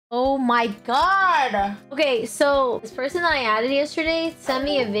Oh my god. Okay, so this person that I added yesterday sent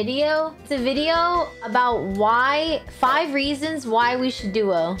me a video. It's a video about 5 reasons why we should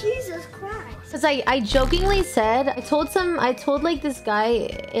duo. Jesus Christ. Because I jokingly said, I told like this guy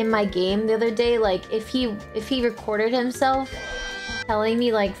in my game the other day, like if he recorded himself telling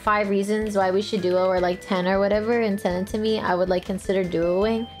me like 5 reasons why we should duo, or like 10 or whatever, and send it to me, I would like consider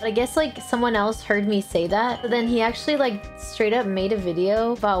duoing. But I guess like someone else heard me say that, but then he actually like straight up made a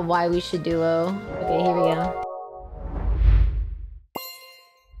video about why we should duo. Okay, here we go.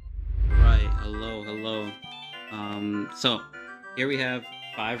 Right, hello. So here we have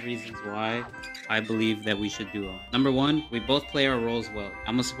 5 reasons why I believe that we should duo. Number 1, we both play our roles well.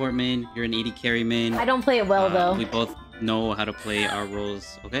 I'm a support main, you're an AD carry main. I don't play it well though. We both know how to play our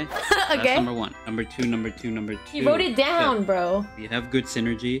roles, okay? Okay. That's number 1. Number 2. You wrote it down, so, bro. we have good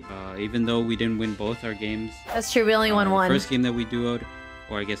synergy, even though we didn't win both our games. That's true, we only won one. First game that we duoed,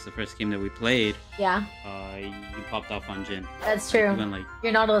 or I guess the first game that we played, yeah. You popped off on Jhin. That's true. Like, even, like,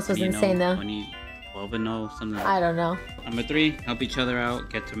 your Nautilus was insane though. 12-0, something like that. I don't know. Number 3, help each other out,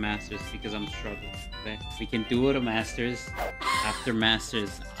 get to Masters, because I'm struggling, okay? We can duo to Masters. After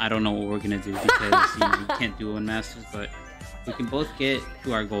Masters, I don't know what we're gonna do, because we can't duo in Masters, but we can both get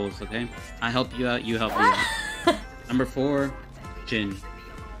to our goals, okay? I help you out, you help me out. Number 4, Jhin.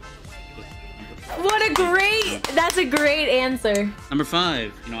 That's a great answer. Number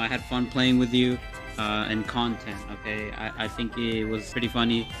 5, you know, I had fun playing with you and content, okay? I think it was pretty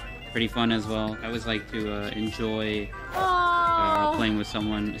funny. Pretty fun as well. I always like to enjoy playing with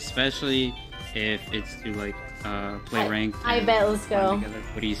someone, especially if it's to like play ranked. I bet. Let's go. Together.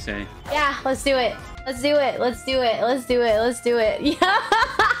 What do you say? Yeah, let's do it. Yeah.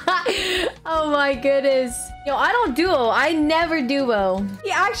 Oh my goodness. Yo, I don't duo. I never duo.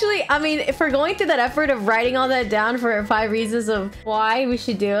 Yeah, actually, I mean, if we're going through that effort of writing all that down for 5 reasons of why we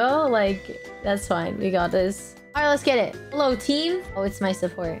should duo, like, that's fine. We got this. All right, let's get it. Hello, team. Oh, it's my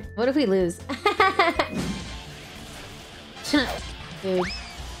support. What if we lose? Dude.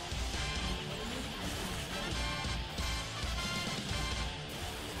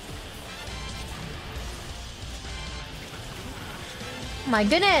 My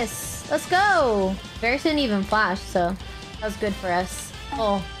goodness. Let's go. Varus didn't even flash, so that was good for us.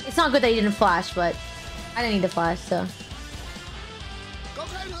 Oh, it's not good that he didn't flash, but I didn't need to flash, so.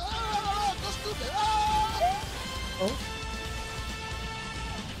 Oh.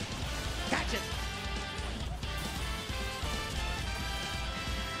 Gotcha.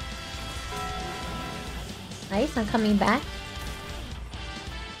 Nice, I'm coming back.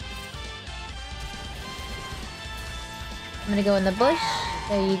 I'm gonna go in the bush.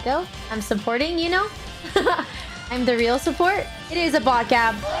 There you go. I'm supporting, you know? I'm the real support. It is a bot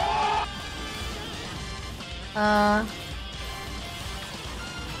cap.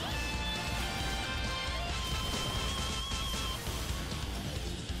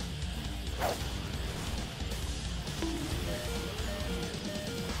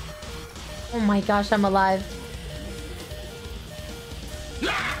 Oh my gosh, I'm alive.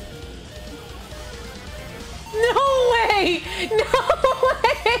 No way! No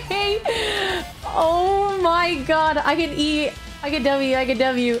way! Oh my god, I can E, I can W, I can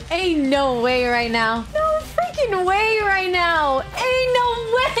W. Ain't no way right now. No freaking way right now. Ain't no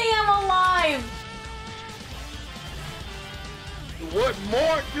way I'm alive. What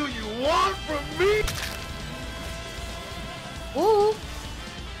more do you want from me? Ooh.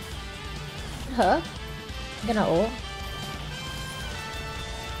 Huh? I'm gonna ult.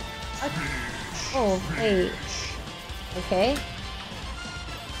 Oh, wait. Okay.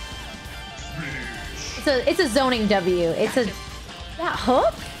 It's a zoning W. It's a... That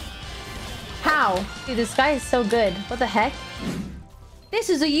hook? How? Dude, this guy is so good. What the heck? This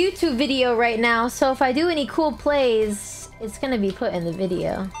is a YouTube video right now, so if I do any cool plays, it's gonna be put in the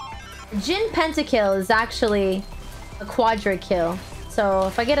video. Jhin pentakill is actually a quadra kill. So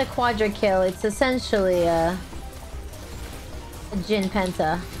if I get a quadra kill, it's essentially a Jhin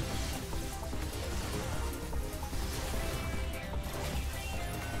penta.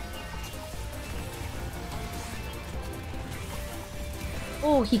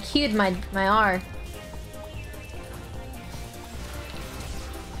 Oh, he queued my R.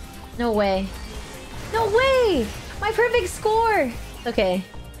 No way. No way! My perfect score! Okay.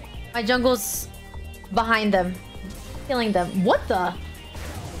 My jungle's behind them. Killing them. What the?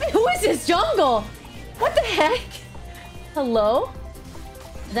 Wait, who is this jungle? What the heck? Hello?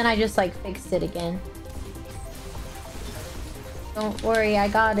 Then I just like fixed it again. Don't worry, I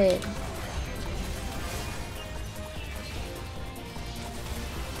got it.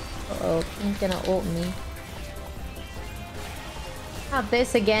 Uh-oh, he's gonna ult me. Not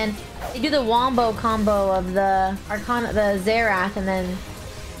this again. They do the wombo combo of the Arcana, the Xerath, and then...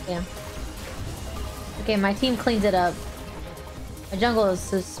 Yeah. Okay, my team cleans it up. My jungle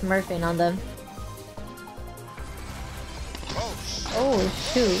is just smurfing on them. Oh,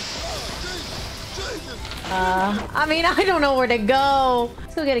 shoot. I mean, I don't know where to go.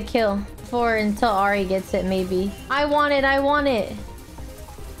 Let's go get a kill. Until Ari gets it, maybe. I want it, I want it.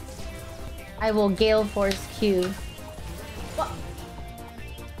 I will Gale Force Q. What?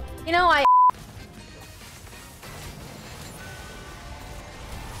 You know,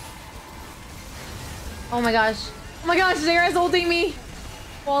 oh my gosh. Oh my gosh, Zera's ulting me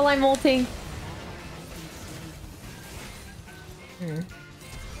while I'm ulting.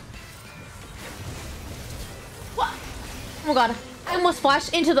 What? Oh my god. I almost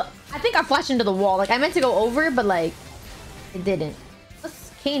flashed into the... I think I flashed into the wall. Like, I meant to go over, but like... It didn't.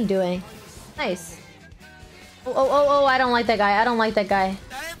 What's Kane doing? Nice. Oh, I don't like that guy. I don't like that guy.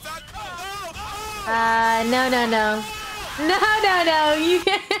 No. No. You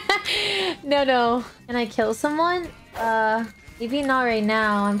can't... No. Can I kill someone? Maybe not right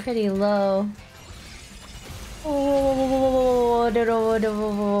now. I'm pretty low.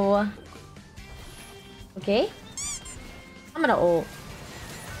 Okay. I'm gonna ult.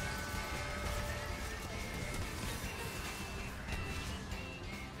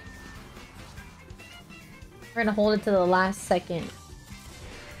 We're gonna hold it to the last second.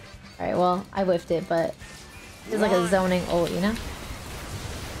 Alright, well, I whiffed it, but it's like a zoning ult, you know?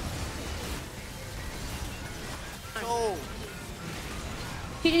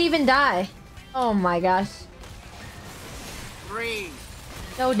 She didn't even die. Oh my gosh.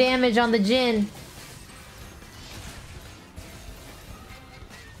 No damage on the jhin.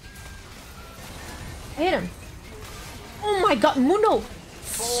 I hit him. Oh my god, Mundo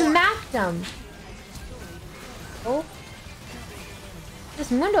smacked him. Oh.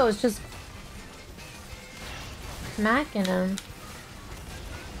 This Mundo is just smacking him.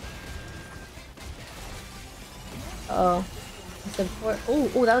 Uh oh. Support.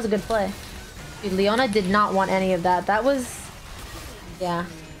 Oh, that was a good play. Dude, Leona did not want any of that. That was... Yeah.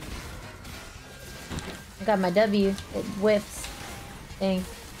 I got my W. It whiffs. Dang.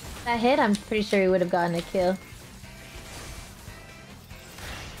 That hit, I'm pretty sure he would have gotten a kill.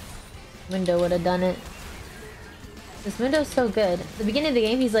 Window would have done it. This window's so good. At the beginning of the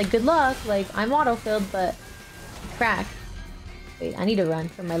game, he's like, good luck. Like, I'm auto-filled, but... Crack. Wait, I need to run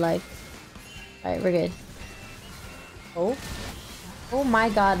for my life. Alright, we're good. Oh. Oh my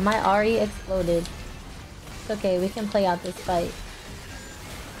god, my Ari exploded. It's okay, we can play out this fight.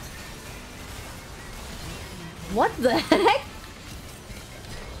 What the heck?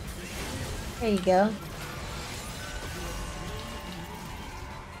 There you go.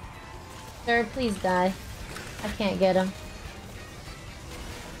 Sir, please die. I can't get him.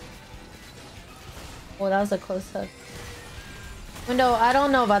 Oh, that was a close hook. Oh, no, I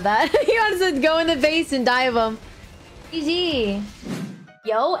don't know about that. He wants to go in the base and dive him. GG.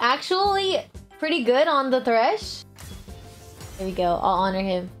 Yo, actually, pretty good on the Thresh. There we go. I'll honor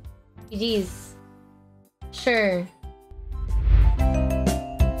him. GG's. Sure.